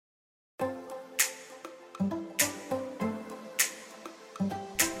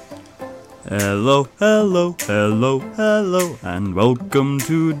Hello, hello, hello, hello, and welcome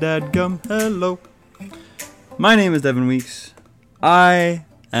to Dadgum Hello. My name is Devin Weeks. I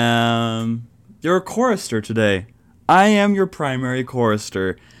am your chorister today. I am your primary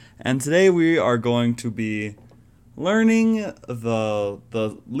chorister, and today we are going to be learning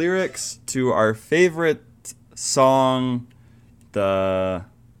the lyrics to our favorite song, the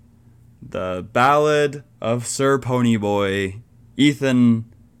Ballad of Sir Ponyboy, Ethan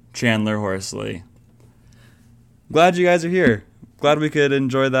Chandler Horsley. Glad you guys are here. Glad we could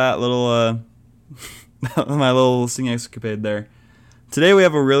enjoy that little my little singing escapade there. Today we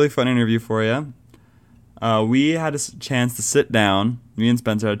have a really fun interview for you. We had a chance to sit down. Me and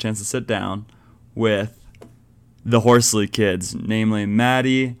Spencer had a chance to sit down with the Horsley Kids, namely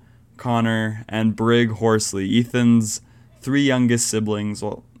Maddie, Connor, and Brig Horsley, Ethan's three youngest siblings.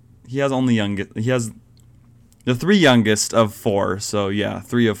 Well, he has the three youngest of four, so yeah,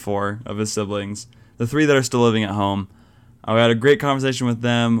 3 of 4 of his siblings. The 3 that are still living at home. We had a great conversation with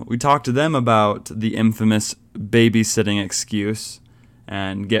them. We talked to them about the infamous babysitting excuse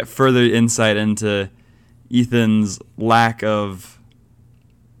and get further insight into Ethan's lack of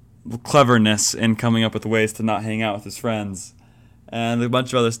cleverness in coming up with ways to not hang out with his friends, and a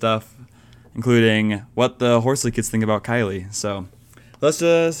bunch of other stuff, including what the Horsley kids think about Kylie. So let's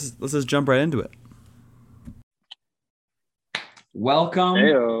just jump right into it. Welcome,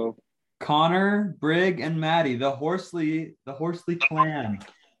 Heyo. Connor, Brig, and Maddie, the Horsley clan.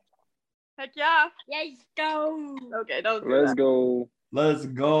 Heck yeah. Let's go. Okay, don't do Let's that. go. Let's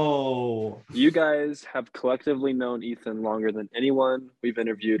go. You guys have collectively known Ethan longer than anyone we've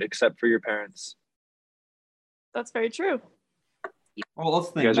interviewed except for your parents. That's very true. Well, let's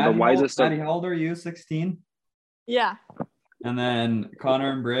think. You guys are the wisest of- Maddie, how old are you? 16? Yeah. And then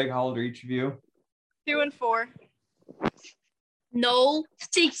Connor and Brig, how old are each of you? 2 and 4. No,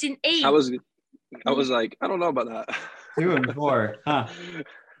 6 and 8. I was like, I don't know about that. 2 and 4. Huh.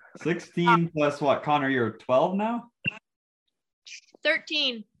 16 plus what? Connor, you're 12 now?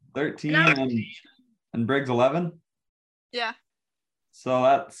 13. 13 No. and Brig's 11? Yeah. So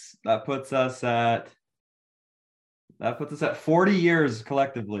that puts us at 40 years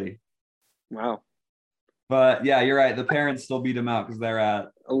collectively. Wow. But yeah, you're right. The parents still beat them out because they're at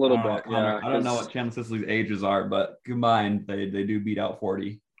A little I don't bit, know, Connor, yeah. I don't know what Chandler Sicily's ages are, but combined they do beat out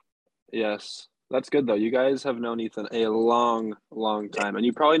 40. Yes. That's good, though. You guys have known Ethan a long, long time. And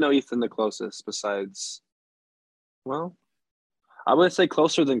you probably know Ethan the closest besides, well, I wouldn't say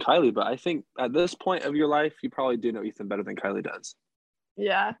closer than Kylie, but I think at this point of your life, you probably do know Ethan better than Kylie does.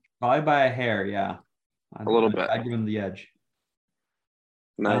 Yeah. Probably by a hair, yeah. A little bit. I'd give him the edge.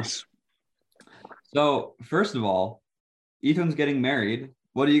 Nice. So first of all, Ethan's getting married.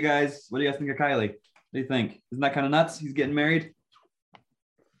 What do you guys think of Kylie? What do you think? Isn't that kind of nuts? He's getting married.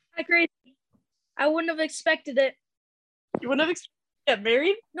 Crazy. I wouldn't have expected it. You wouldn't have expected to get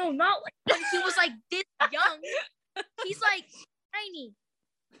married? No, not like when he was like this young. He's like tiny.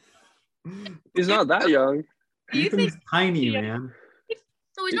 He's not that young. Do you Ethan's think tiny, Yeah. man.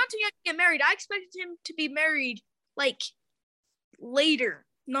 So he's not too young to get married. I expected him to be married like later,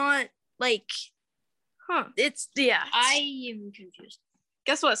 not like. It's yeah. I am confused.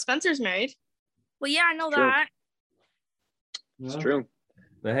 Guess what? Spencer's married. Well, yeah, I know True. that. It's Yeah. true.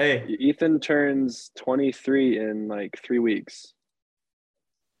 But hey, Ethan turns 23 in like 3 weeks.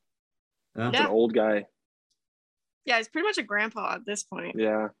 yeah. He's Yeah. an old guy. Yeah, he's pretty much a grandpa at this point.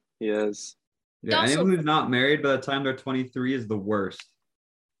 Yeah, he is. Yeah, Also- anyone who's not married by the time they're 23 is the worst.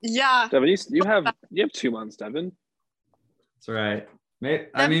 Yeah. Devin, you have 2 months, Devin. That's right.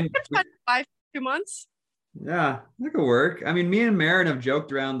 I mean, 2 months. yeah, that could work. I mean, me and Marin have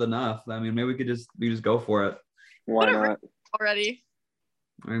joked around enough. I mean, maybe we just go for it. Why Whatever. not? Already.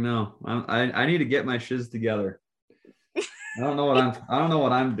 I know. I need to get my shiz together. I don't know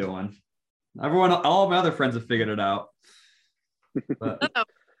what I'm doing. All of my other friends have figured it out. But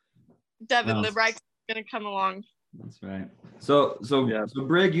Devin, No. the bride's gonna come along. that's right. So Yeah.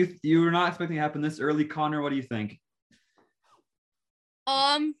 Brig, you were not expecting it to happen this early. Connor, what do you think?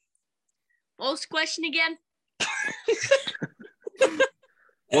 What was the question again?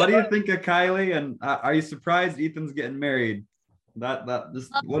 What do you think of Kylie? And are you surprised Ethan's getting married? What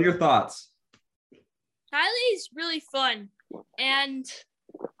are your thoughts? Kylie's really fun, and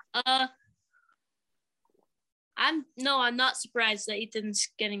I'm not surprised that Ethan's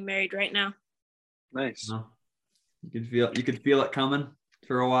getting married right now. Nice. No. You could feel it coming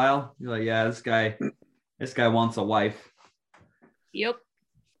for a while. You're like, yeah, this guy wants a wife. Yep.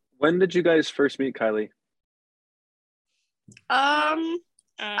 When did you guys first meet Kylie?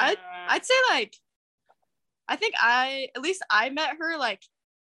 I'd say like I think I met her like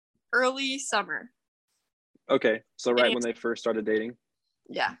early summer. Okay, so right when they first started dating.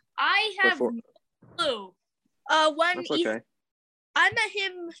 Yeah. I have Before- no clue. When That's okay. I met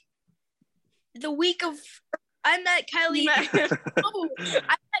him the week of. I met Kylie. Oh, I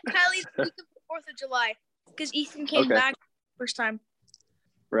met Kylie the week of the 4th of July because Ethan came Okay. back first time.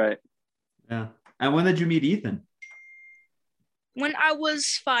 Right. Yeah. And when did you meet Ethan? When I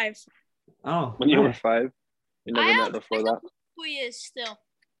was 5. Oh, When you were nice. 5, you never met before I that. don't know who he is still. I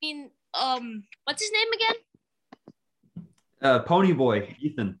mean, what's his name again? Pony Boy,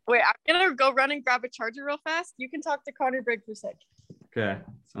 Ethan. Wait, I'm gonna go run and grab a charger real fast. You can talk to Connor Brig for a sec. Okay,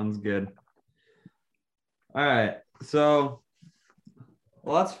 sounds good. All right, so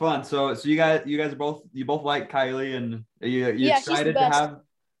well, that's fun. So you guys are both like Kylie, and are you Yeah, she's the excited to best. have?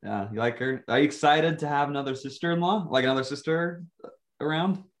 Yeah, you like her? Are you excited to have another sister-in-law, like another sister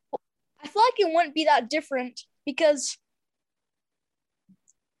around? I feel like it wouldn't be that different because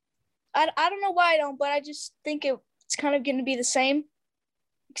I don't know why I don't, but I just think it's kind of going to be the same,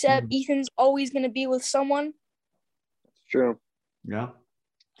 except Ethan's always going to be with someone. It's true. Yeah,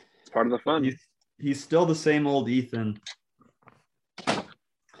 It's part of the fun. he's still the same old Ethan.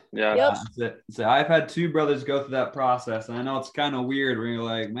 Yeah. Yep. So I've had 2 brothers go through that process, and I know it's kind of weird when you're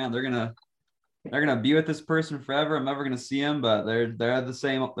like, man, they're gonna be with this person forever. I'm never gonna see him, but they're the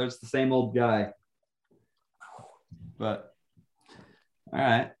same. There's the same old guy. But all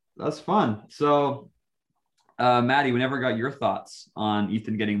right, that's fun. So, Maddie, we never got your thoughts on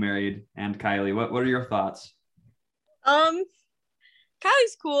Ethan getting married and Kylie. What are your thoughts?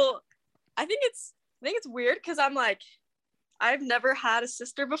 Kylie's cool. I think it's weird because I'm like, I've never had a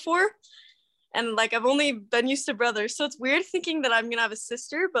sister before, and like I've only been used to brothers, so it's weird thinking that I'm gonna have a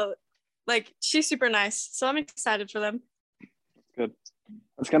sister, but like she's super nice, so I'm excited for them. Good.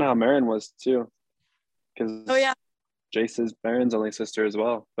 That's kind of how Marin was too. Because Oh yeah. Jace is Marin's only sister as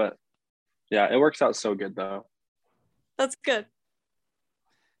well. But yeah, it works out so good though. That's good.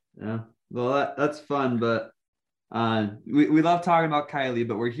 Yeah, well, that's fun, but we love talking about Kylie,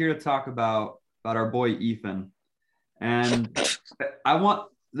 but we're here to talk about our boy Ethan. And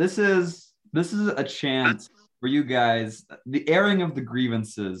this is a chance for you guys, the airing of the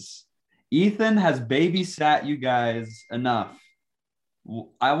grievances. Ethan has babysat you guys enough.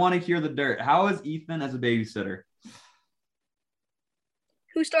 I want to hear the dirt. How is Ethan as a babysitter?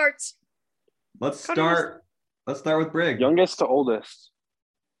 Who starts? Let's start with Brig. Youngest to oldest.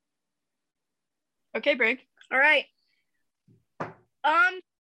 Okay, Brig. All right.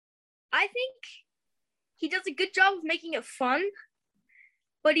 I think he does a good job of making it fun,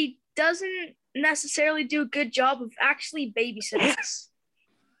 but he doesn't necessarily do a good job of actually babysitting us.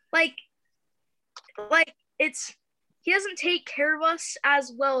 Like he doesn't take care of us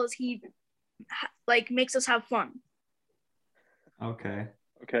as well as he makes us have fun. Okay.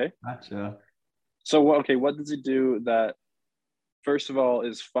 Okay. Gotcha. So what does he do that first of all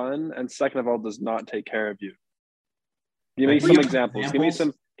is fun and second of all does not take care of you? Give me some examples.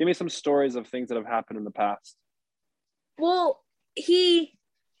 Give me some stories of things that have happened in the past. Well, he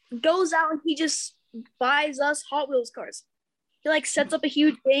goes out and he just buys us Hot Wheels cars. He sets up a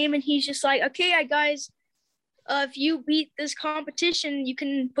huge game and he's just like, okay, guys, if you beat this competition, you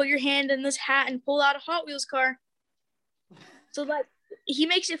can put your hand in this hat and pull out a Hot Wheels car. So he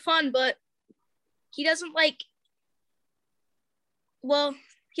makes it fun, but he doesn't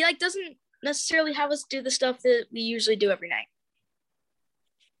he doesn't necessarily have us do the stuff that we usually do every night.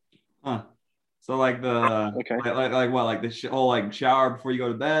 Huh. So like the Okay. like the whole shower before you go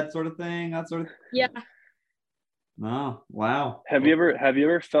to bed sort of thing, that sort of. Yeah. Oh, wow. Have you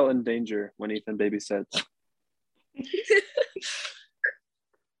ever felt in danger when Ethan babysits?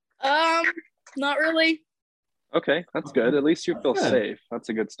 Not really. Okay, that's good. At least you feel Good. safe. That's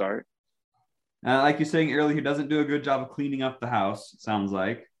a good start. Like you're saying earlier, he doesn't do a good job of cleaning up the house. Sounds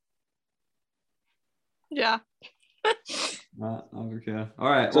like. Yeah. Okay. All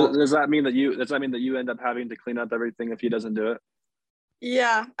right. So Well, does that mean that you end up having to clean up everything if he doesn't do it?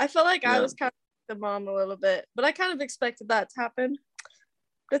 Yeah. I felt like I Yeah. was kind of the mom a little bit, but I kind of expected that to happen.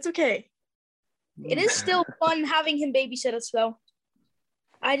 That's okay. It is still fun having him babysit us, though.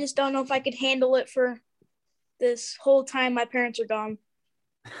 I just don't know if I could handle it for this whole time my parents are gone.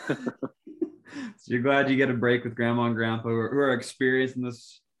 So you're glad you get a break with Grandma and Grandpa who are experienced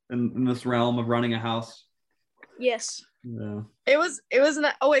in this realm of running a house. Yes. Yeah. It was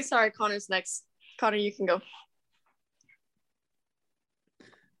oh wait, sorry, Connor's next. Connor, you can go.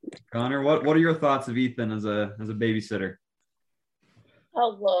 Connor, what are your thoughts of Ethan as a babysitter?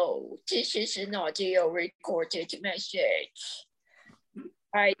 Hello, this is an audio recorded message.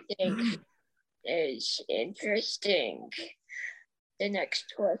 I think it's interesting The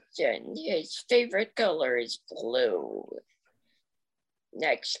next question. His favorite color is blue.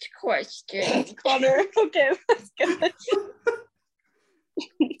 Next question. Connor. Okay, that's good.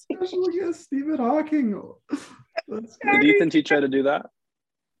 Special guest Stephen Hawking. That's Did Ethan teach you how to do that?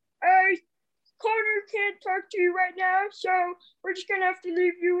 Connor can't talk to you right now, so we're just gonna have to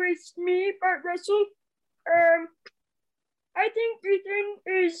leave you with me, Bart Russell. I think Ethan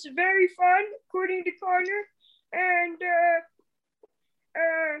is very fun, according to Connor, and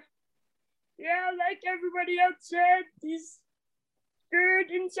yeah, like everybody else said, he's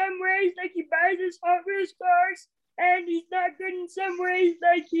good in some ways, like he buys his Hot Wheels cars, and he's not good in some ways,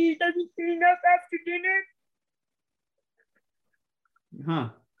 like he doesn't clean up after dinner. Huh.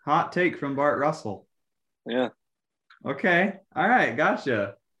 Hot take from Bart Russell. Yeah. Okay. All right.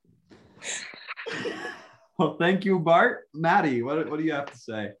 Gotcha. Well, thank you, Bart. Maddie, what do you have to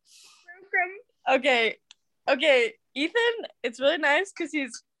say? Okay. Ethan, it's really nice because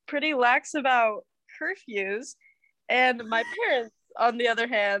he's pretty lax about curfews. And my parents, on the other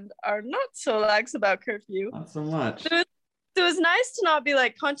hand, are not so lax about curfew. Not so much. So it was nice to not be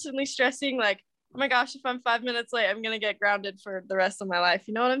like constantly stressing, like, oh my gosh, if I'm 5 minutes late, I'm going to get grounded for the rest of my life.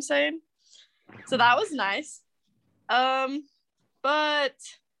 You know what I'm saying? So that was nice. But I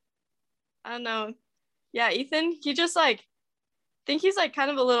don't know. Yeah, Ethan, he just like, I think he's like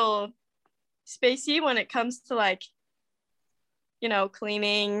kind of a little spacey when it comes to like, you know,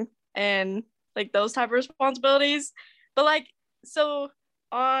 cleaning and like those type of responsibilities. But like, so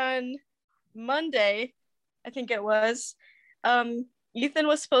on Monday, I think it was, Ethan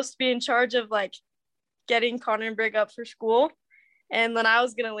was supposed to be in charge of like getting Connor and Brig up for school. And then I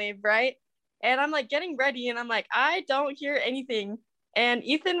was going to leave, right? And I'm like getting ready and I'm like, I don't hear anything. And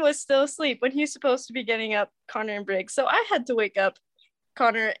Ethan was still asleep when he was supposed to be getting up Connor and Brig. So I had to wake up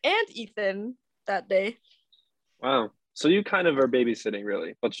Connor and Ethan that day. Wow. So you kind of are babysitting,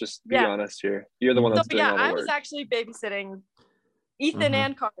 really. Let's just be honest here. You're the one that's doing all the work. I was actually babysitting Ethan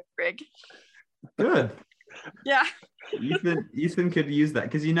and Connor and Brig. Good. Yeah. Ethan could use that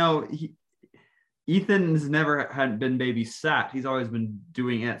because, you know, Ethan's never hadn't been babysat. He's always been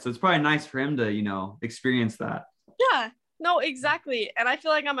doing it. So it's probably nice for him to, you know, experience that. Yeah. No, exactly. And I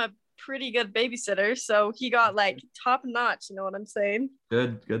feel like I'm a pretty good babysitter. So he got like top notch. You know what I'm saying?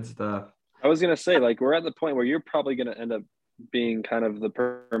 Good stuff. I was going to say, like, we're at the point where you're probably going to end up being kind of the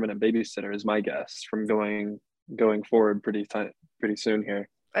permanent babysitter is my guess from going forward pretty soon here.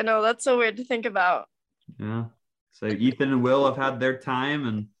 I know. That's so weird to think about. Yeah. So Ethan and Will have had their time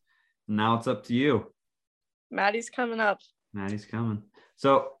and now it's up to you. Maddie's coming up. Maddie's coming.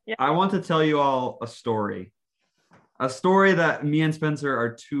 So yeah. I want to tell you all a story that me and Spencer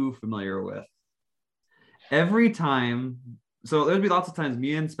are too familiar with. Every time, so there'd be lots of times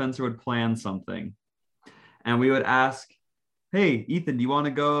me and Spencer would plan something and we would ask, hey, Ethan, do you want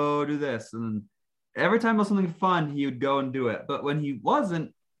to go do this? And every time it was something fun, he would go and do it. But when he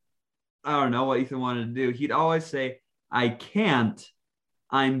wasn't, I don't know what Ethan wanted to do, he'd always say, I can't.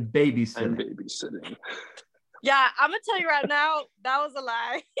 I'm babysitting. Yeah, I'm going to tell you right now, that was a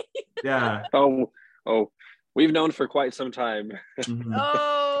lie. Yeah. Oh, we've known for quite some time. Mm-hmm.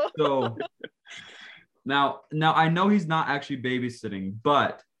 Oh. So now I know he's not actually babysitting,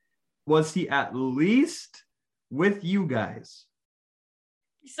 but was he at least with you guys?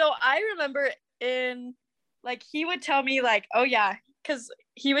 So I remember he would tell me like, oh yeah, because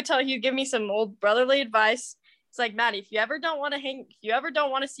he'd give me some old brotherly advice. It's like, Maddie, if you ever don't want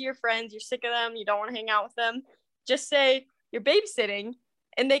to see your friends, you're sick of them, you don't want to hang out with them, just say you're babysitting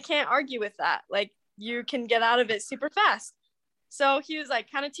and they can't argue with that. Like you can get out of it super fast. So he was like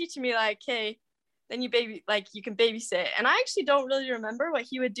kind of teaching me like, hey, then you can babysit. And I actually don't really remember what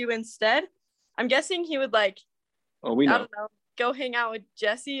he would do instead. I'm guessing he would like, I don't know, go hang out with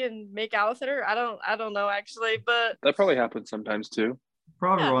Jessie and make out with her. I don't know actually, but that probably happens sometimes too.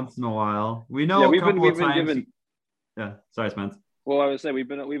 Probably once in a while. We know a couple of times. Yeah, sorry, Spence. Well, I would say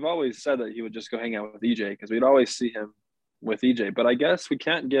we've always said that he would just go hang out with EJ because we'd always see him with EJ. But I guess we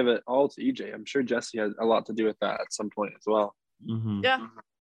can't give it all to EJ. I'm sure Jessie has a lot to do with that at some point as well. Mm-hmm. Yeah.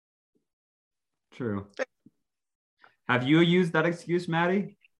 True. Have you used that excuse,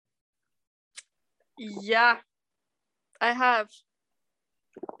 Maddie? Yeah, I have.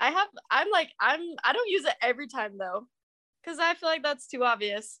 I don't use it every time though, because I feel like that's too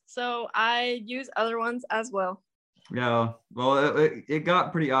obvious. So I use other ones as well. Yeah, well, it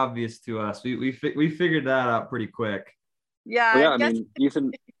got pretty obvious to us. We figured that out pretty quick. Yeah, well, yeah I guess mean, Ethan,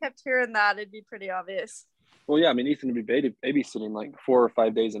 if you kept hearing that, it'd be pretty obvious. Well, yeah, I mean, Ethan would be babysitting like 4 or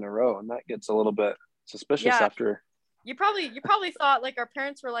 5 days in a row, and that gets a little bit suspicious after. You probably thought like our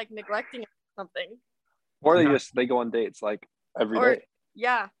parents were like neglecting something. Or they go on dates. Like every Or day.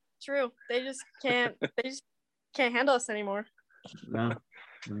 yeah, true. They just can't handle us anymore. Yeah,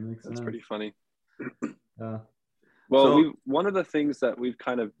 that makes That's sense. pretty funny. Yeah. Well, So- one of the things that we've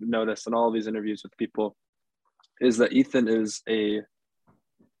kind of noticed in all of these interviews with people is that Ethan is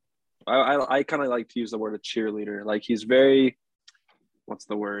I kind of like to use the word a cheerleader. Like he's very, what's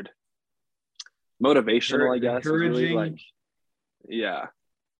the word? Motivational, I guess. Is really Encouraging. like, yeah.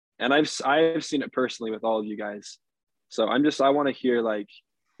 And I've seen it personally with all of you guys. So I want to hear like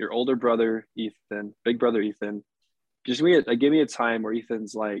your older brother Ethan, big brother Ethan. Give me a time where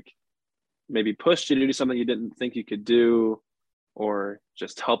Ethan's like maybe pushed you to do something you didn't think you could do, or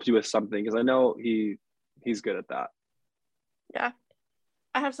just helped you with something. Because I know he's good at that. Yeah.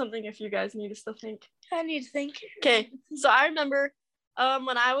 I have something if you guys need us to think. I need to think. Okay, so I remember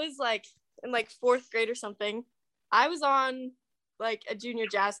when I was like in like 4th grade or something, I was on like a junior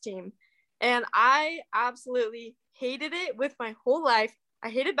jazz team, and I absolutely hated it with my whole life. I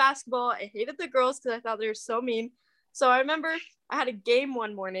hated basketball. I hated the girls because I thought they were so mean. So I remember I had a game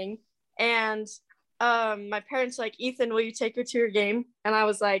one morning, and my parents were like, Ethan, will you take her to your game? And I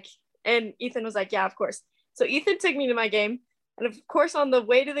was like, and Ethan was like, yeah, of course. So Ethan took me to my game. And of course, on the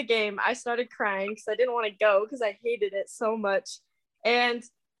way to the game, I started crying because I didn't want to go because I hated it so much. And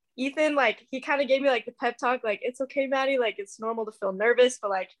Ethan, like, he kind of gave me like the pep talk, like, it's okay, Maddie, like, it's normal to feel nervous, but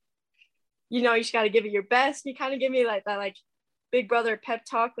like, you know, you just got to give it your best. He kind of gave me like that, like, big brother pep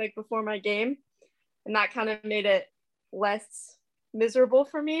talk, like, before my game. And that kind of made it less miserable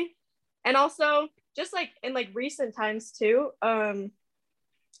for me. And also, just like in like recent times too, I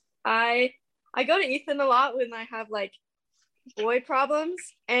go to Ethan a lot when I have like boy problems,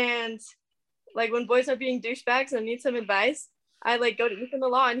 and like when boys are being douchebags and need some advice, I like go to Ethan a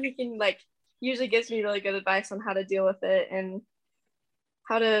lot, and he can like usually gives me really good advice on how to deal with it and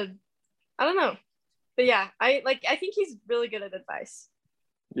how to, I don't know, but yeah, I think he's really good at advice.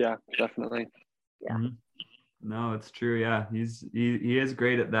 Yeah, definitely. Yeah. Mhm. No, it's true. Yeah, he is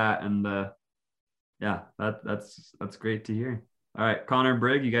great at that, and yeah, that's great to hear. All right, Connor,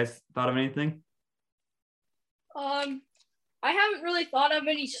 Brig, you guys thought of anything? I haven't really thought of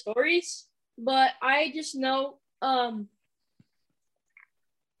any stories, but I just know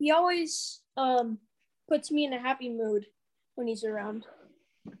he always puts me in a happy mood when he's around.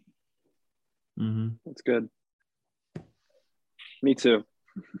 Mm-hmm. That's good. Me too.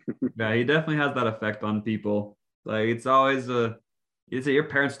 Yeah, he definitely has that effect on people. Like it's always is it your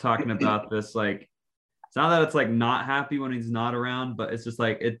parents talking about this? Like it's not that it's like not happy when he's not around, but it's just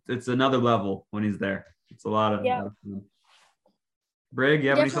like it's another level when he's there. It's a lot of fun. Brig, you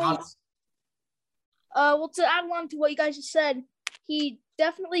have Definitely. any thoughts? Well, to add on to what you guys just said, he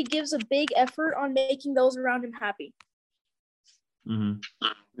definitely gives a big effort on making those around him happy. Mm-hmm.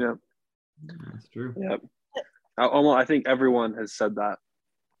 Yep. That's true. Yep. I think everyone has said that,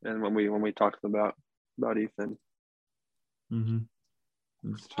 and when we talked about Ethan. Mm-hmm.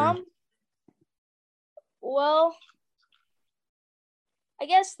 That's true. Well, I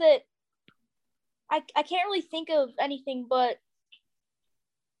guess that I can't really think of anything, but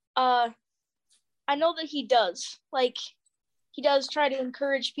I know that he does. Like, he does try to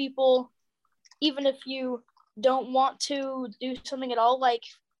encourage people, even if you don't want to do something at all, like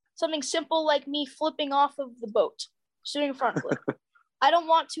something simple like me flipping off of the boat, just doing a front flip. I don't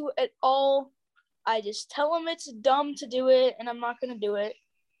want to at all. I just tell him it's dumb to do it, and I'm not going to do it.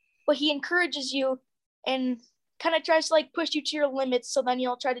 But he encourages you and kind of tries to like push you to your limits, so then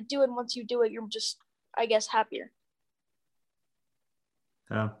you'll try to do it. And once you do it, you're just, I guess, happier.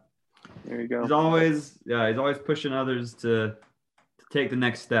 Yeah. There you go. He's always pushing others to take the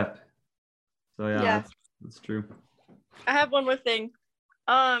next step. So yeah. That's true. I have one more thing.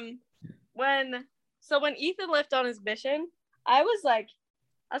 When Ethan left on his mission, I was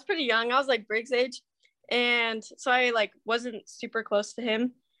pretty young. I was like Brig's age, and so I like wasn't super close to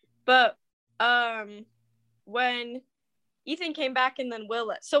him. But when Ethan came back and then Will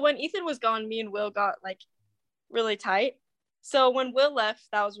left. So when Ethan was gone, me and Will got like really tight. So when Will left,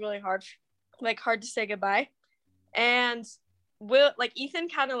 that was really hard to say goodbye. And Ethan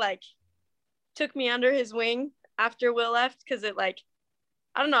kind of like took me under his wing after Will left, because it like,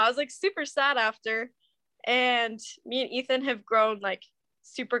 I don't know, I was like super sad after. And me and Ethan have grown like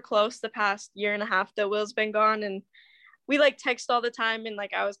super close the past year and a half that Will's been gone, and we like text all the time, and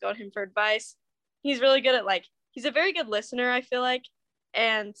like I always go to him for advice. He's really good at like, he's a very good listener, I feel like,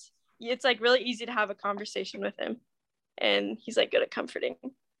 and it's like really easy to have a conversation with him, and he's like good at comforting,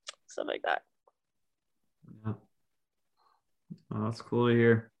 stuff like that. Yeah. Oh, that's cool to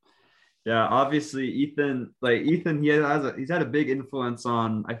hear. Yeah, obviously Ethan, he's had a big influence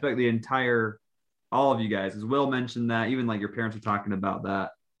on, I feel like, the entire all of you guys, because Will mentioned that, even like your parents were talking about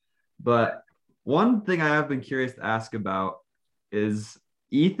that. But one thing I have been curious to ask about is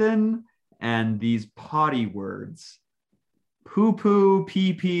Ethan and these potty words. Poo poo,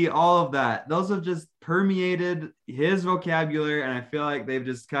 pee pee, all of that. Those have just permeated his vocabulary, and I feel like they've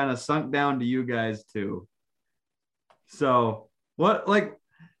just kind of sunk down to you guys too. So what, like,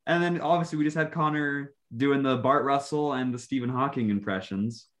 and then obviously we just had Connor doing the Bart Russell and the Stephen Hawking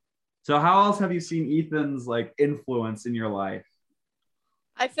impressions. So how else have you seen Ethan's like influence in your life?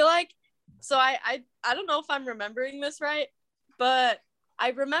 I feel like, so I don't know if I'm remembering this right, but I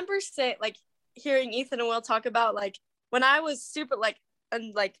remember hearing Ethan and Will talk about like when I was super like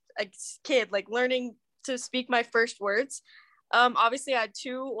a kid, like learning to speak my first words. Obviously I had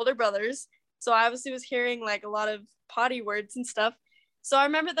 2 older brothers, so I obviously was hearing like a lot of potty words and stuff. So I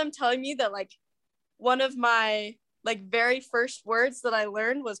remember them telling me that like one of my like very first words that I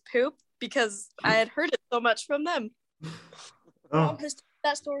learned was poop because I had heard it so much from them. Mom has told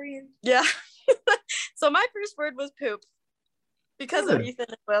that story. Yeah. So my first word was poop because of Ethan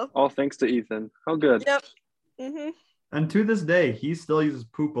and Will. All thanks to Ethan. How good. Yep. Mm-hmm. And to this day, he still uses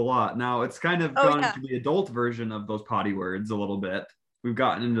poop a lot. Now it's kind of gone into the adult version of those potty words a little bit. We've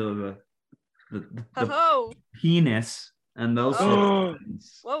gotten into the penis and those sorts of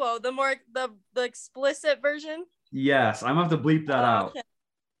things. Whoa, the explicit version. Yes, I'm gonna have to bleep that out.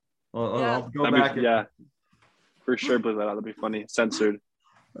 Okay. I'll go back. Yeah, for sure, bleep that out. That'd be funny. Censored.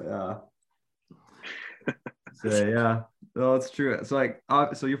 Yeah. So yeah, no, it's true. So like,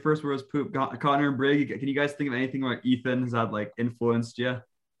 so your first word was poop. Connor and Brig, can you guys think of anything where Ethan has had like influenced you?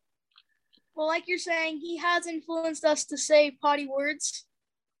 Well, like you're saying, he has influenced us to say potty words.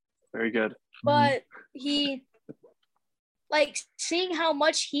 Very good. But he, like, seeing how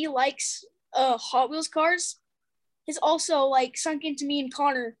much he likes Hot Wheels cars has also like sunk into me and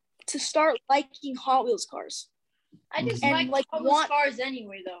Connor to start liking Hot Wheels cars. I just And, like Hot Wheels cars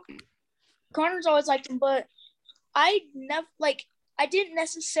anyway, though. Connor's always liked them, but I didn't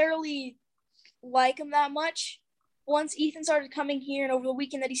necessarily like him that much. Once Ethan started coming here and over the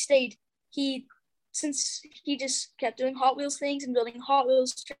weekend that he stayed, since he just kept doing Hot Wheels things and building Hot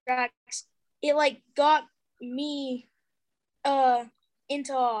Wheels tracks, it like got me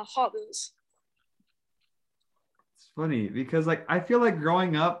into Hot Wheels. It's funny because like I feel like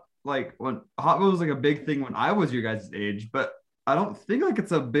growing up, like when Hot Wheels was like a big thing when I was your guys' age, but I don't think like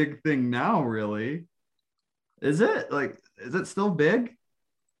it's a big thing now, really. Is it? Like, is it still big?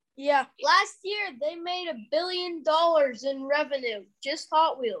 Yeah. Last year, they made $1 billion in revenue, just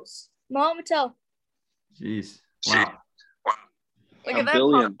Hot Wheels. Mom would tell. Jeez. Wow. Look $1 at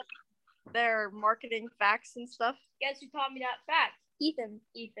billion. their marketing facts and stuff. Guess who taught me that fact?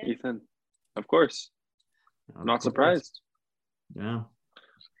 Ethan. Of course. Not surprised. Yeah.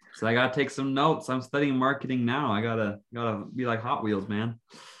 So I gotta take some notes. I'm studying marketing now. I gotta be like Hot Wheels, man.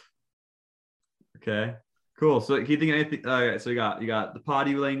 Okay, cool. So can you think of anything? All right, so you got the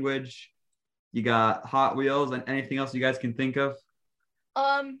potty language, you got Hot Wheels, and anything else you guys can think of?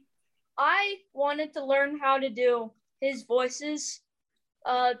 I wanted to learn how to do his voices,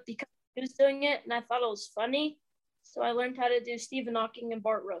 because he was doing it, and I thought it was funny. So I learned how to do Stephen Hawking and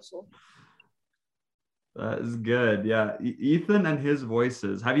Bart Russell. That is good. Yeah, Ethan and his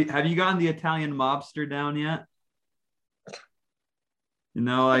voices. Have you gotten the Italian mobster down yet? You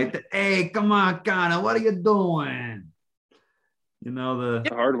know, like, hey, come on, Connor, what are you doing? You know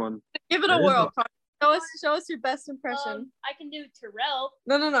It's a hard one. Give it a whirl. Show us your best impression. I can do Terrell.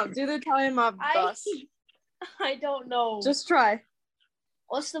 No. Do the Italian mob boss. I don't know. Just try.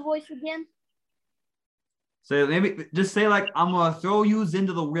 What's the voice again? So maybe just say like, I'm gonna throw you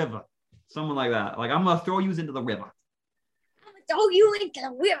into the river. Something like that. Like, I'm gonna throw you into the river. I'm gonna throw you into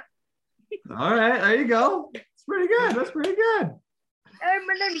the river. All right, there you go. It's pretty good. That's pretty good. Hey,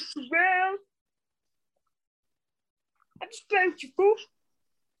 my name is Terrell. I just play with you, fool.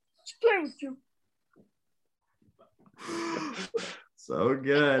 Just play with you. So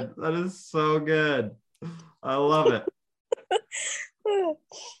good. That is so good. I love it.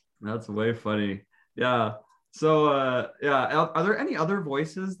 That's way funny. Yeah. So are there any other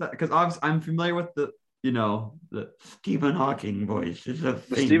voices that, because obviously I'm familiar with the Stephen Hawking voice. Is a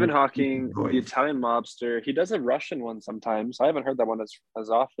Stephen Hawking, the Italian mobster. He does a Russian one sometimes. I haven't heard that one as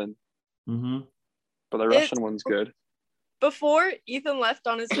often. Mm-hmm. But the Russian one's good. Before Ethan left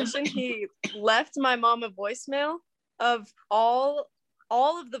on his mission, he left my mom a voicemail of all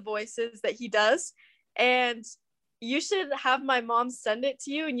of the voices that he does, and you should have my mom send it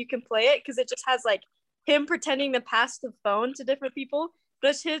to you and you can play it, because it just has like him pretending to pass the phone to different people, but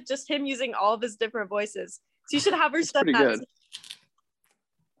it's just him using all of his different voices. So you should have her send that.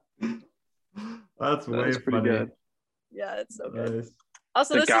 Pretty good. That's way That's pretty funny. good. Yeah, it's so good. Nice.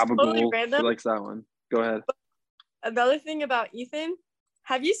 Also, The this is totally gabagool. She random. likes that one. Go ahead. Another thing about Ethan,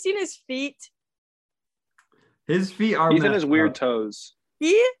 have you seen his feet? His feet are Ethan has messed weird up. toes.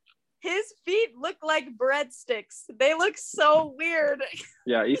 His feet look like breadsticks. They look so weird.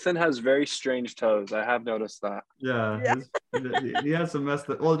 Yeah, Ethan has very strange toes. I have noticed that. Yeah, he has some messed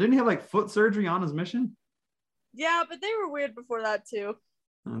up. Well, didn't he have like foot surgery on his mission? Yeah, but they were weird before that too.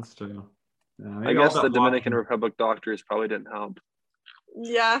 That's true. Yeah, I maybe all guess that the Dominican walking- Republic doctors probably didn't help.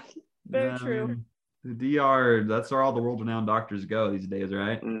 Yeah, very Yeah, I true. mean, the DR, that's where all the world-renowned doctors go these days,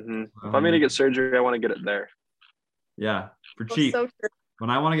 right? Hmm If I'm going to get surgery, I want to get it there. Yeah, for Oh, cheap. so true. When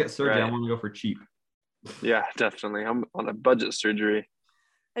I want to get surgery, I Right. want to go for cheap. Yeah, definitely. I'm on a budget surgery.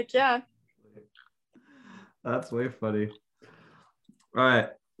 Heck yeah. That's way funny. All right.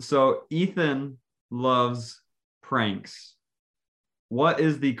 So Ethan loves pranks. What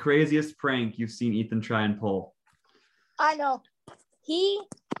is the craziest prank you've seen Ethan try and pull? I know. He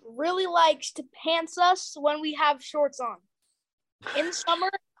really likes to pants us when we have shorts on. In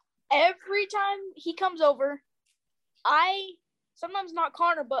summer, every time he comes over, sometimes not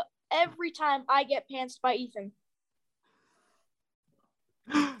Connor, but every time I get pantsed by Ethan.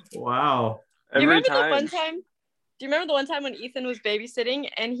 Wow. Do you Every remember time. the one time? Do you remember the one time when Ethan was babysitting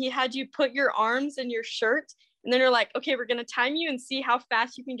and he had you put your arms in your shirt and then you're like, okay, we're gonna time you and see how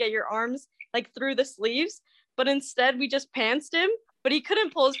fast you can get your arms like through the sleeves. But instead we just pantsed him, but he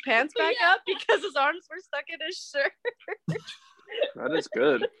couldn't pull his pants back up because his arms were stuck in his shirt. That is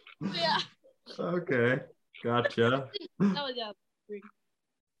good. Yeah. Okay. Gotcha. That was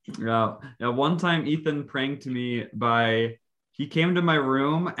Yeah. Yeah. One time Ethan pranked me by he came to my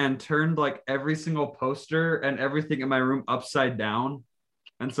room and turned like every single poster and everything in my room upside down.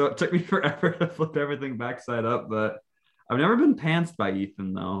 And so it took me forever to flip everything backside up, but I've never been pantsed by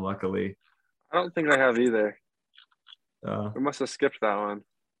Ethan though, luckily. I don't think I have either. Uh, We must have skipped that one.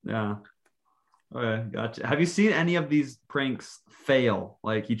 yeah. Okay, gotcha. Have you seen any of these pranks fail?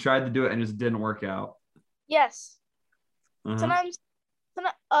 Like he tried to do it and just didn't work out. Yes. Uh-huh.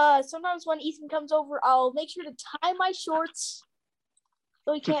 Sometimes when Ethan comes over, I'll make sure to tie my shorts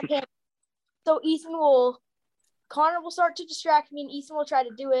so he can't pants. So Connor will start to distract me and Ethan will try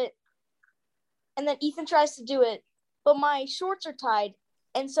to do it. And then Ethan tries to do it, but my shorts are tied.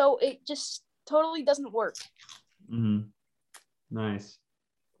 And so it just totally doesn't work. Mm-hmm. Nice.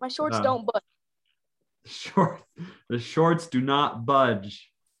 My shorts don't budge. The shorts do not budge.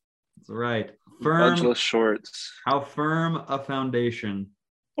 That's right. Firm. Budgeless shorts. How firm a foundation,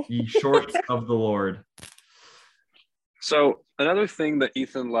 ye shorts of the Lord. So another thing that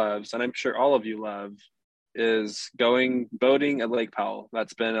Ethan loves, and I'm sure all of you love, is going boating at Lake Powell.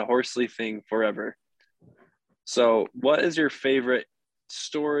 That's been a Horsley thing forever. So what is your favorite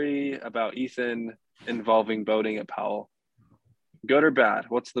story about Ethan involving boating at Powell? Good or bad?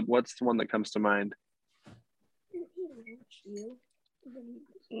 What's the one that comes to mind?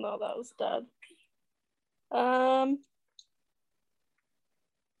 No, that was Dad.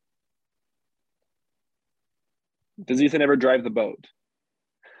 Does Ethan ever drive the boat?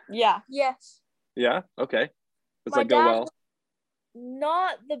 Yeah. Yes. Yeah? Okay. Does My that go dad well? was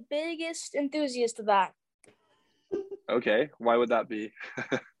not the biggest enthusiast of that. Okay. Why would that be?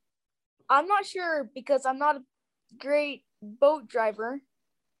 I'm not sure because I'm not a great boat driver,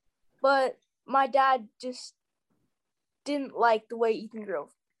 but my dad just didn't like the way Ethan drove.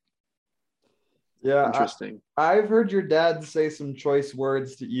 Yeah, Interesting. I've heard your dad say some choice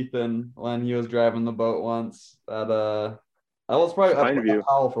words to Ethan when he was driving the boat once. That I was probably up Kind at view.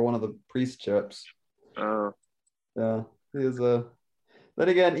 Powell for one of the priest trips. Oh. Yeah, he was Then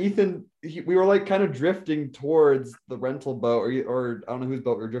again, Ethan, we were like kind of drifting towards the rental boat, or I don't know whose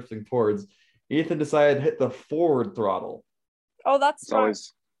boat we were drifting towards. Ethan decided to hit the forward throttle. Oh, that's It's smart.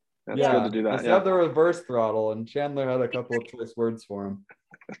 always good to do that. Instead of the reverse throttle, and Chandler had a couple of choice words for him.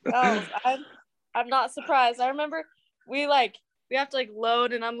 Oh, I'm not surprised. I remember we have to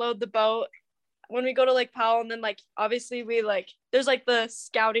load and unload the boat when we go to Lake Powell, and then obviously we there's the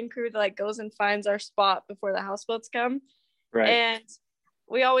scouting crew that goes and finds our spot before the houseboats come. Right. And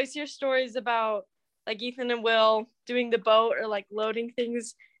we always hear stories about Ethan and Will doing the boat or loading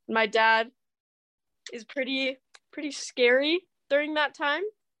things. My dad is pretty scary during that time.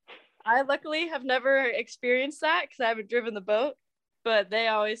 I luckily have never experienced that because I haven't driven the boat, but they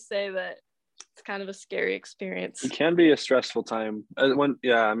always say that it's kind of a scary experience. It can be a stressful time.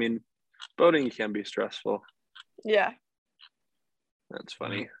 Boating can be stressful. Yeah. That's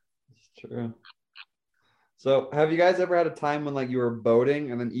funny. It's true. So have you guys ever had a time when you were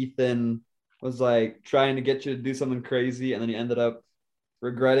boating and then Ethan was trying to get you to do something crazy and then you ended up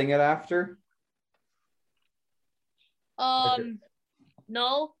regretting it after?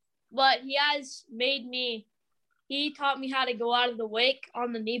 No, but he taught me how to go out of the wake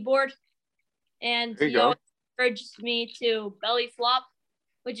on the kneeboard, and There you he go. always encourages me to belly flop,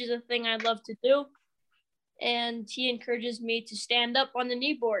 which is a thing I love to do. And he encourages me to stand up on the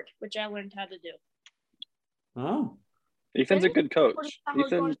kneeboard, which I learned how to do. Oh, Ethan's a good coach.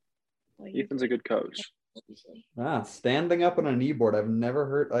 Ethan's a good coach. standing up on a kneeboard. I've never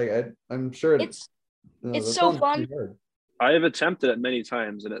heard. I'm sure It's that so sounds fun. pretty hard. I have attempted it many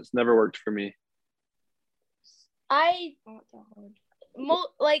times, and it's never worked for me. Like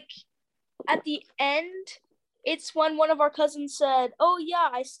at the end, it's when one of our cousins said, "Oh yeah,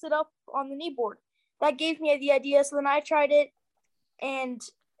 I stood up on the kneeboard." That gave me the idea, so then I tried it, and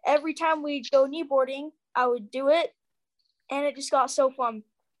every time we go kneeboarding, I would do it, and it just got so fun.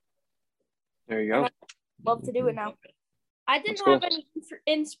 There you go. Love to do it now. I didn't That's cool. have any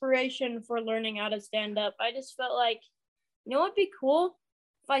inspiration for learning how to stand up. I just felt like, you know what'd be cool?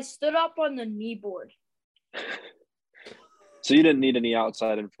 If I stood up on the kneeboard. So you didn't need any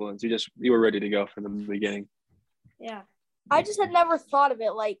outside influence. You were ready to go from the beginning. Yeah. I just had never thought of it.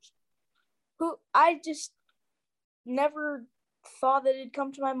 I just never thought that it'd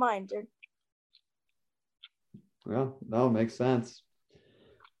come to my mind, dude. Yeah, no, makes sense.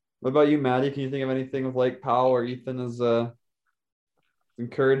 What about you, Maddie? Can you think of anything with like Powell or Ethan has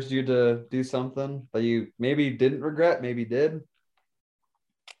encouraged you to do something that you maybe didn't regret, maybe did?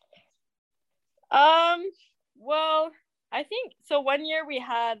 Well, I think so. One year we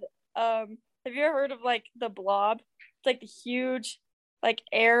had have you ever heard of like the blob? It's like the huge like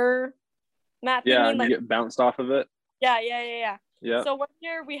air mat Yeah, thingy, and like you get bounced off of it. yeah. Yeah. So one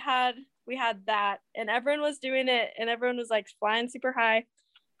year we had that, and everyone was doing it, and everyone was like flying super high.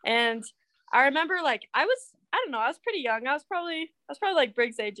 And I remember like I don't know, I was pretty young. I was probably like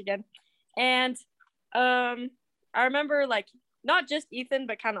Brig's age again. And I remember like not just Ethan,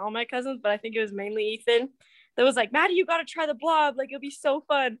 but kind of all my cousins, but I think it was mainly Ethan that was like, Maddie, you got to try the blob. Like, it'll be so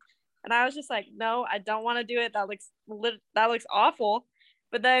fun. And I was just like, no, I don't want to do it. That looks awful.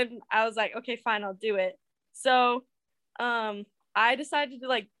 But then I was like, okay, fine, I'll do it. So I decided to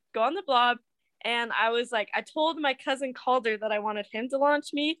like go on the blob. And I was like, I told my cousin Calder that I wanted him to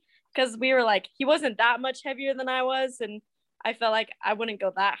launch me because we were like, he wasn't that much heavier than I was. And I felt like I wouldn't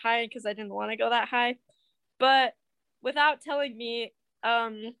go that high because I didn't want to go that high. But without telling me,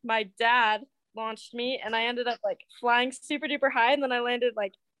 my dad launched me and I ended up like flying super duper high. And then I landed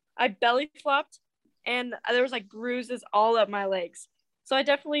like, I belly flopped and there was like bruises all up my legs. So I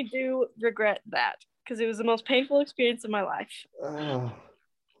definitely do regret that because it was the most painful experience of my life. So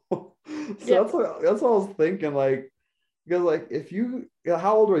that's what I was thinking. Like, because like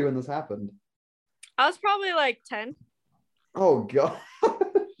how old were you when this happened? I was probably like 10. Oh god.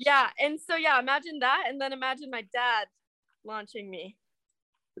 Yeah, and so yeah, imagine that, and then imagine my dad launching me.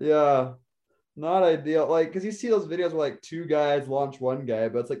 Yeah, not ideal. Like, because you see those videos where like two guys launch one guy,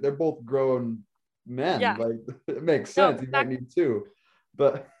 but it's like they're both grown men. Yeah. Like it makes sense. You might need two,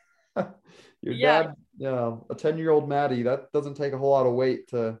 but your dad, a 10-year-old Maddie, that doesn't take a whole lot of weight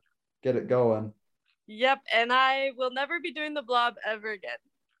to get it going. Yep, and I will never be doing the blob ever again.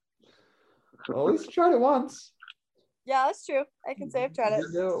 Well, at least you tried it once. Yeah, that's true. I can say I've tried it.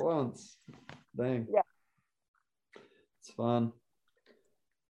 You did it once. Dang. Yeah. It's fun.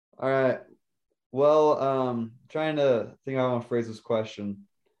 All right. Well, trying to think how I want to phrase this question.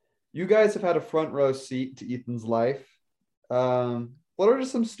 You guys have had a front row seat to Ethan's life. What are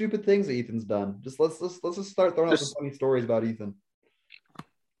just some stupid things that Ethan's done? Let's just start throwing out some funny stories about Ethan.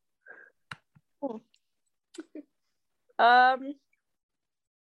 Okay,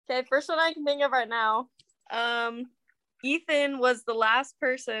 first one I can think of right now. Ethan was the last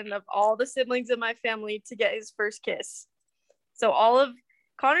person of all the siblings in my family to get his first kiss. So all of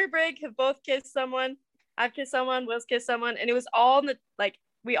Connor and Brig have both kissed someone. I've kissed someone, Will's kissed someone, and it was all in the like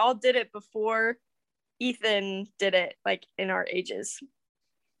we all did it before Ethan did it, like in our ages.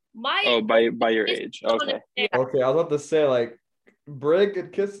 By your age. Okay. Yeah. Okay, I was about to say like Brig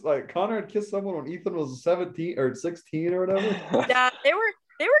had kissed Connor had kissed someone when Ethan was 17 or 16 or whatever. Yeah, they were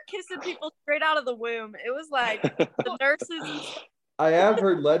kissing people straight out of the womb. It was like the nurses. I have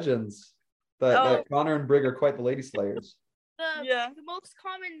heard legends that Connor and Brig are quite the lady slayers. The most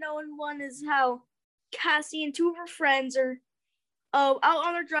common known one is how Cassie and two of her friends are out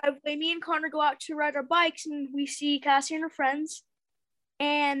on their driveway. Me and Connor go out to ride our bikes, and we see Cassie and her friends,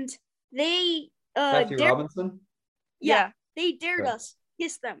 and they Cassie Robinson? Yeah, they dared us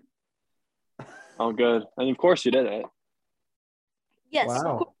kiss them. Oh, good. And of course you did it. Yes.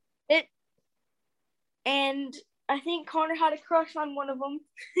 Wow. And I think Connor had a crush on one of them.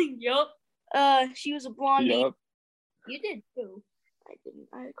 Yup. She was a blondie. Yep. You did too. I didn't.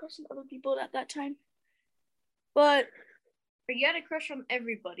 I had a crush on other people at that time. But you had a crush on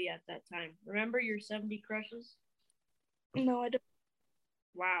everybody at that time. Remember your 70 crushes? No, I don't.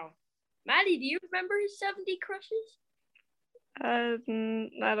 Wow. Maddie, do you remember his 70 crushes? I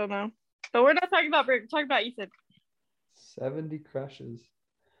don't know. But we're not talking about Brig. We're talking about Ethan. 70 crushes.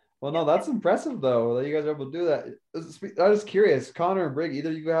 Well, no, that's impressive though that you guys are able to do that. I was curious, Connor and Brig, either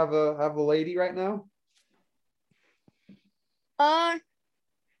of you have a lady right now?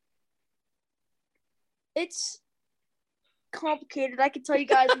 It's complicated. I could tell you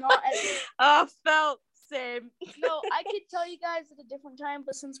guys not at Felt same. no, I could tell you guys at a different time,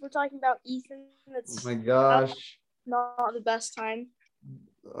 but since we're talking about Ethan, Oh it's my gosh. not the best time.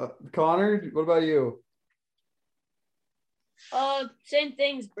 Connor, what about you? Same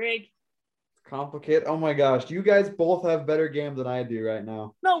things, Brig. Complicated. Oh my gosh, you guys both have better games than I do right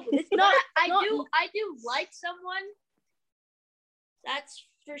now. No, it's not. I do like someone. That's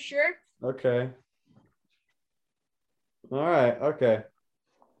for sure. Okay. All right. Okay.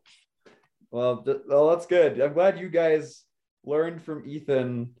 Well, that's good. I'm glad you guys learned from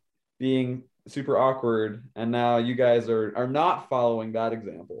Ethan being super awkward, and now you guys are not following that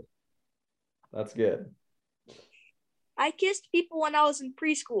example. That's good. I kissed people when I was in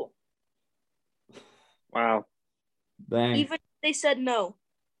preschool, Wow. Dang. even if they said no.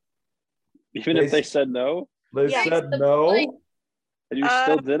 Even if they said no, They Yeah, said no. and you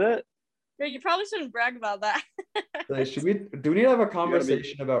still did it? Brig, you probably shouldn't brag about that. Like, do we need to have a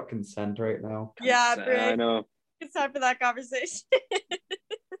conversation about consent right now? Yeah, I Brig. know. It's time for that conversation.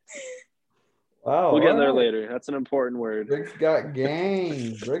 Wow. We'll get all there right. later. That's an important word. Briggs got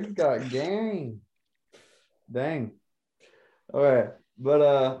gang. Briggs got gang. Dang. All right.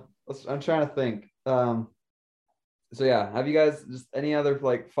 But I'm trying to think. So yeah, have you guys just any other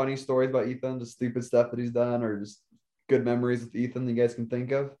like funny stories about Ethan, just stupid stuff that he's done, or just good memories with Ethan that you guys can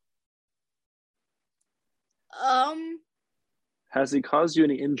think of? Has he caused you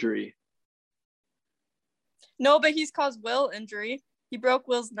any injury? No, but he's caused Will injury. He broke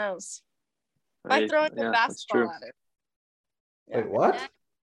Will's nose by throwing the that's true. basketball at him. Wait, what?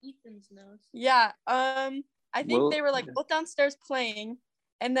 Ethan's nose. Yeah. I think Will- they were like both downstairs playing,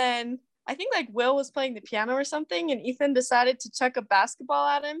 and then I think like Will was playing the piano or something, and Ethan decided to chuck a basketball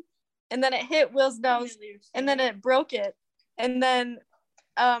at him, and then it hit Will's nose, and then it broke it. And then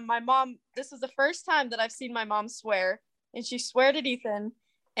my mom, this was the first time that I've seen my mom swear, and she sweared at Ethan,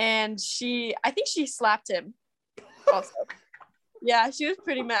 and I think she slapped him also. Yeah, she was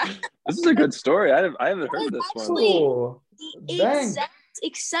pretty mad. This is a good story. I haven't heard this one. Actually- Oh, dang.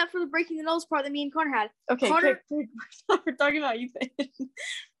 Except for the breaking the nose part that me and Connor had. Okay, Connor- we're talking about Ethan.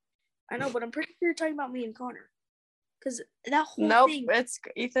 I know, but I'm pretty sure you're talking about me and Connor. Because that whole Nope, thing, it's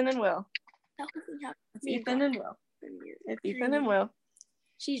Ethan and Will. that whole thing happened. with It's me and Ethan Connor. and Will. It's Ethan and Will.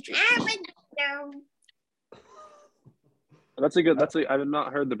 She's drinking. I've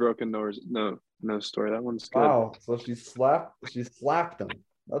not heard the broken nose story. That one's good. Wow. So she slapped him.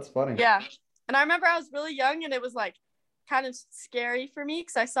 That's funny. Yeah. And I remember I was really young, and it was like kind of scary for me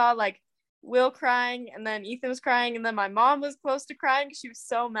because I saw like Will crying, and then Ethan was crying, and then my mom was close to crying because she was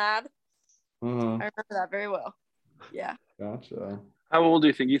so mad. Uh-huh. I remember that very well. Yeah. Gotcha. How old do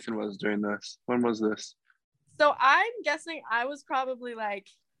you think Ethan was during this? When was this? So I'm guessing I was probably like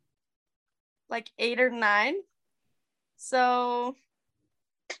 8 or 9. So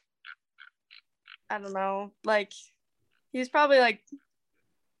I don't know. Like he was probably like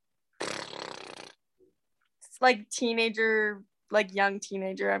teenager, like young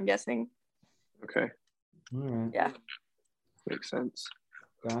teenager, I'm guessing. Okay, All right. Yeah. makes sense.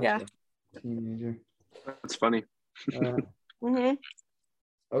 Gotcha. Yeah. Teenager. That's funny. Mm-hmm.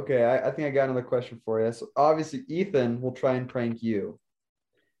 Okay, I think I got another question for you. So obviously Ethan will try and prank you.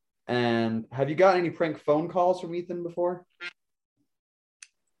 And have you got any prank phone calls from Ethan before?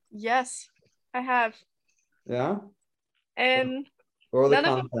 Yes, I have. Yeah? And Or the None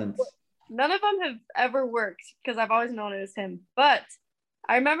of them- contents? none of them have ever worked because I've always known it was him. But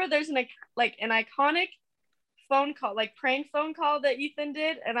I remember there's an iconic phone call, like prank phone call that Ethan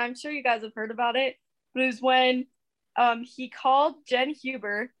did, and I'm sure you guys have heard about it. But it was when he called Jen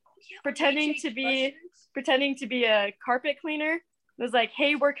Huber pretending to be a carpet cleaner. It was like,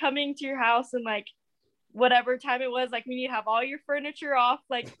 hey, we're coming to your house, and like whatever time it was, like we need to have all your furniture off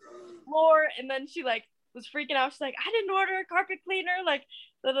like floor. And then she like was freaking out. She's like, I didn't order a carpet cleaner, like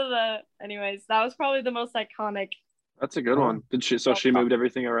da, da, da. Anyways, that was probably the most iconic. That's a good one. Did she? So she moved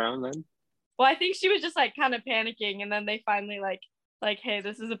everything around then? Well, I think she was just like kind of panicking, and then they finally like, hey,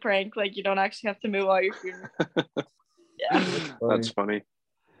 this is a prank. Like you don't actually have to move all your food. Yeah. That's funny.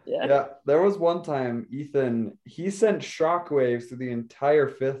 Yeah, there was one time Ethan, he sent shockwaves through the entire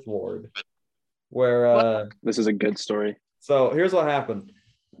fifth ward where This is a good story. so here's what happened.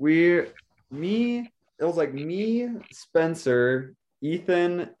 It was like me, Spencer,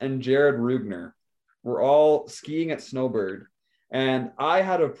 Ethan, and Jared Rugner were all skiing at Snowbird. And I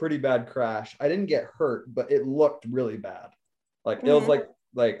had a pretty bad crash. I didn't get hurt, but it looked really bad. Like it was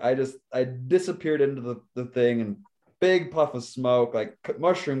like I disappeared into the thing and big puff of smoke, like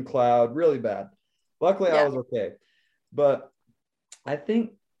mushroom cloud, really bad. Luckily, I was okay. But I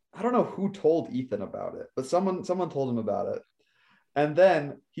don't know who told Ethan about it, but someone told him about it. And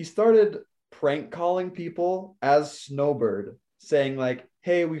then he started prank calling people as Snowbird, saying like,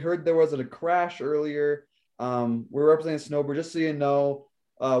 hey, we heard there was a crash earlier. We're representing Snowbird, just so you know.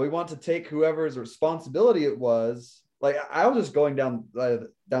 We want to take whoever's responsibility it was. Like I was just going down the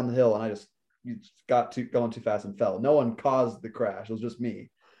hill and I just going too fast and fell. No one caused the crash. It was just me.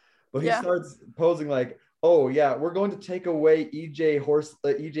 But he starts posing like, oh yeah, we're going to take away EJ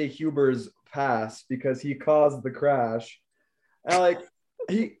Huber's pass because he caused the crash. And like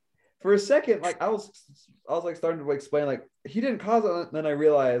for a second, like I was like starting to explain like he didn't cause it. And then I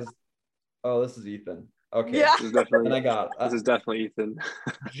realized, oh, this is Ethan. Okay. Yeah. This is definitely, and I got this is definitely Ethan.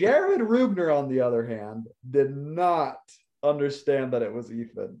 Jared Rubner, on the other hand, did not understand that it was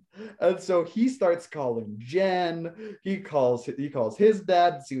Ethan. And so he starts calling Jen. He calls his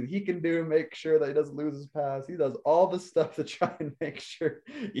dad to see what he can do to make sure that he doesn't lose his pass. He does all the stuff to try and make sure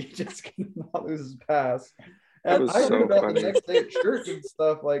he just cannot lose his pass. And I so heard that funny. the next day at church and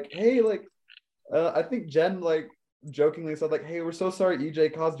stuff, like, hey, like, I think Jen, like, jokingly said, like, hey, we're so sorry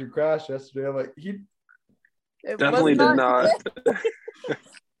EJ caused your crash yesterday. I'm like, It Definitely was did not.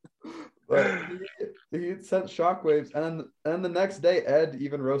 but he sent shockwaves, and then the next day, Ed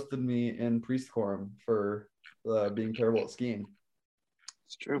even roasted me in priest quorum for being terrible at skiing.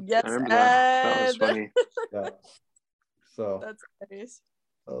 It's true. Yes, I remember that. That was Ed. funny. Yeah, so That's nice.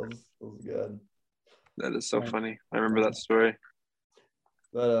 that was good. That is so Right. funny. I remember that story.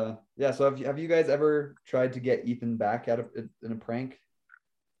 But yeah. So have you guys ever tried to get Ethan back in a prank?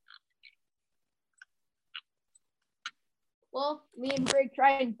 Well, me and Brig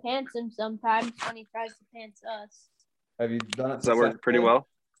try and pants him sometimes when he tries to pants us. Have you done it? Does that work pretty well?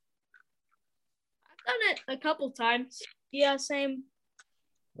 I've done it a couple times. Yeah, same.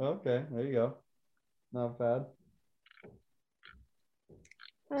 Okay, there you go. Not bad.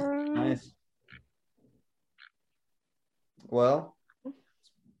 Nice. Well,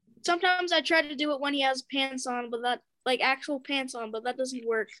 Sometimes I try to do it when he has pants on, but that like actual pants on, but that doesn't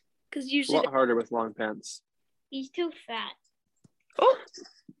work because It's a usually lot harder with long pants. he's too fat. Oh,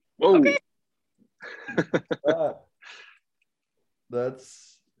 whoa! Okay.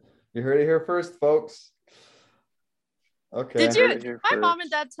 that's you heard it here first, folks. Okay. Did you? heard it Did here my mom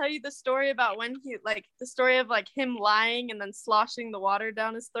and first. dad tell you the story about when he like the story of like him lying and then sloshing the water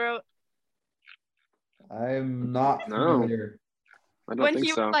down his throat? I'm not No. familiar. I don't When think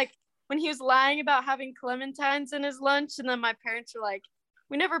he so. was like when he was lying about having clementines in his lunch, and then my parents were like,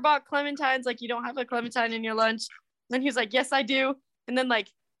 "We never bought clementines. Like you don't have a clementine in your lunch." And then he was like, "Yes, I do." And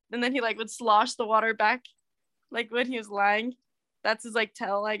then he like would slosh the water back, like when he was lying. That's his like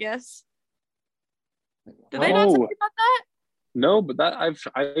tell, I guess. Did they not tell Oh. you about that? No, but that I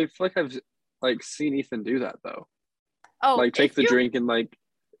feel like I've like seen Ethan do that though. Oh, Like take if the you- drink and like,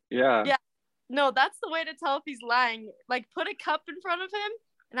 yeah. Yeah. No, that's the way to tell if he's lying. Like put a cup in front of him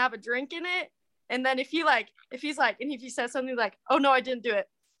and have a drink in it. And then if he says something like, "Oh no, I didn't do it,"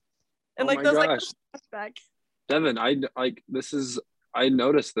 and Oh like my does like gosh. a flashback. Devin, I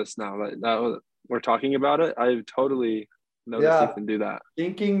noticed this now that we're talking about it. I've totally noticed Yeah. Ethan do that.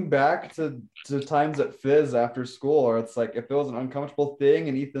 Thinking back to times at Fizz after school, or it's like if it was an uncomfortable thing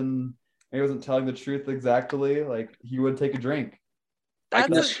and Ethan he wasn't telling the truth exactly, like he would take a drink. I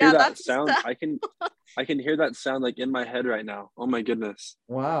can That's just hear that that's sound. I can hear that sound like in my head right now. Oh my goodness.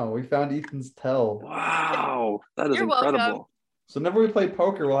 Wow, we found Ethan's tell. Wow. That is You're incredible. welcome. So whenever we play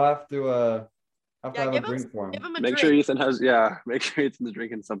poker, we'll have to have a give drink for him. Give him a Make drink. sure Ethan's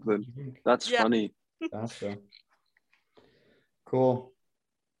drinking something. That's Yeah. funny. Gotcha. Cool.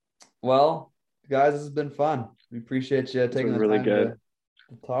 Well, guys, this has been fun. We appreciate you taking been the really time good.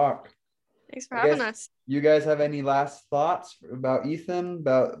 to talk. Thanks for I having guess- us. You guys have any last thoughts about Ethan?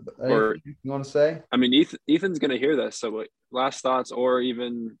 About Or- anything you want to say? I mean, Ethan's gonna hear this. So, like, last thoughts or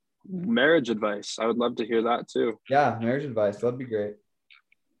even marriage advice. I would love to hear that too Yeah, marriage advice. That'd be great.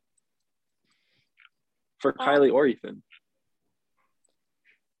 for Kylie or Ethan.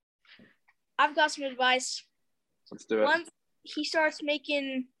 I've got some advice. Let's do it. Once he starts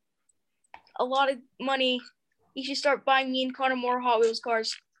making a lot of money, he should start buying me and Connor more Hot Wheels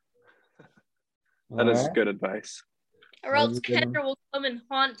cars. That is Alright. good advice. Or else That's a good Kendra will come and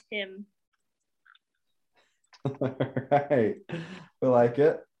haunt him. All right. We like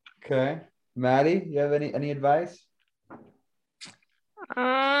it. Okay. Maddie, you have any advice?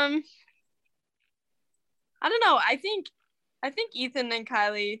 I don't know. I think Ethan and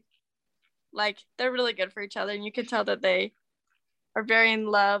Kylie, like, they're really good for each other, and you can tell that they are very in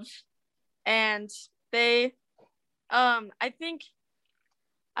love. And they, I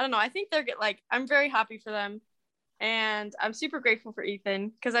don't know. I think they're good. Like, I'm very happy for them, and I'm super grateful for Ethan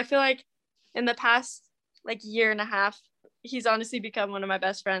because I feel like in the past like year and a half, he's honestly become one of my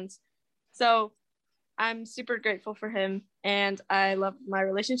best friends. So I'm super grateful for him, and I love my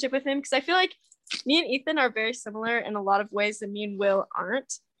relationship with him because I feel like me and Ethan are very similar in a lot of ways that me and Will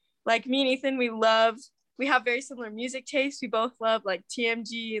aren't. Like, me and Ethan, we have very similar music tastes. We both love like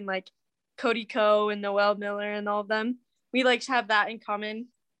TMG and like Cody Ko and Noel Miller and all of them. We like have that in common,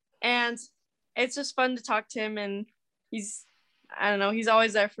 and it's just fun to talk to him, and he's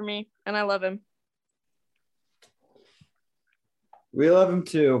always there for me, and I love him. We love him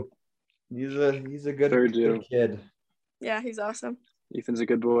too. He's a good kid. Yeah, he's awesome. Ethan's a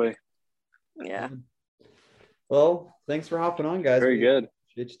good boy. Yeah. Well, thanks for hopping on, guys. Very good.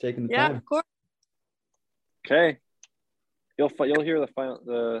 Appreciate you taking the Yeah, time. of course. Okay. You'll hear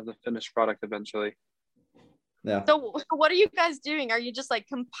the finished product eventually. Yeah. So what are you guys doing? Are you just like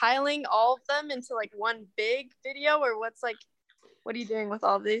compiling all of them into like one big video, or what are you doing with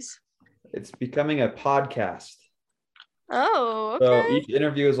all of these? It's becoming a podcast. Oh, So okay. each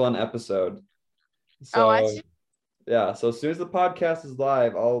interview is one episode. So I see. yeah. So as soon as the podcast is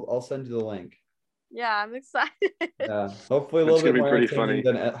live, I'll send you the link. Yeah, I'm excited. Yeah. Hopefully a That's little bit gonna be more pretty entertaining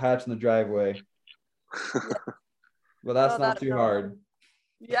funny. than Hatch in the Driveway. But that's Oh, not that- too hard.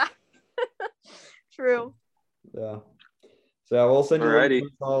 Yeah. True. Yeah. So yeah, we'll send you the link Alrighty. when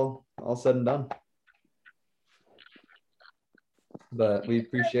it's all said and done. But we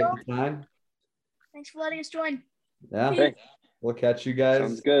appreciate the time. Thanks for letting us join. Yeah. Okay. We'll catch you guys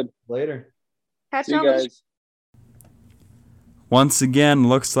Sounds good. later. Catch See you on with- guys. Once again,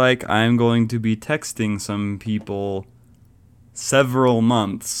 looks like I'm going to be texting some people several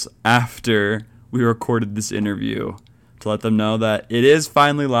months after we recorded this interview to let them know that it is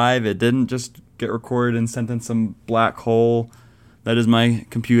finally live. It didn't just get recorded and sent in some black hole. That is my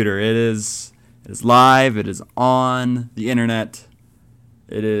computer. It is live. It is on the internet.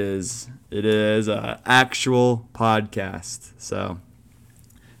 It is an actual podcast. So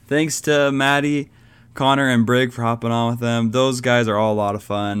thanks to Maddie, Connor, and Brig for hopping on with them. Those guys are all a lot of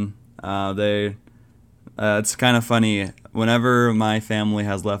fun. It's kind of funny. Whenever my family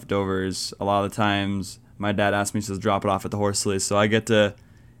has leftovers, a lot of the times my dad asks me to drop it off at the Horsley, so I get to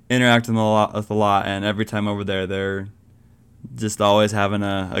interact with them a lot. And every time over there, they're just always having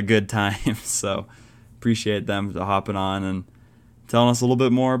a good time. So appreciate them for hopping on and telling us a little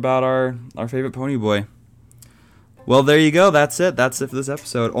bit more about our favorite pony boy. Well, there you go. That's it. That's it for this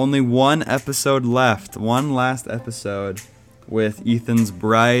episode. Only one episode left. One last episode with Ethan's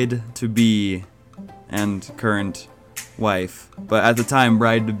bride-to-be and current wife. But at the time,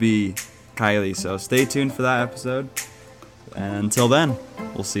 bride-to-be Kylie. So stay tuned for that episode. And until then,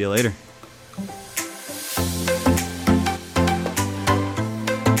 we'll see you later.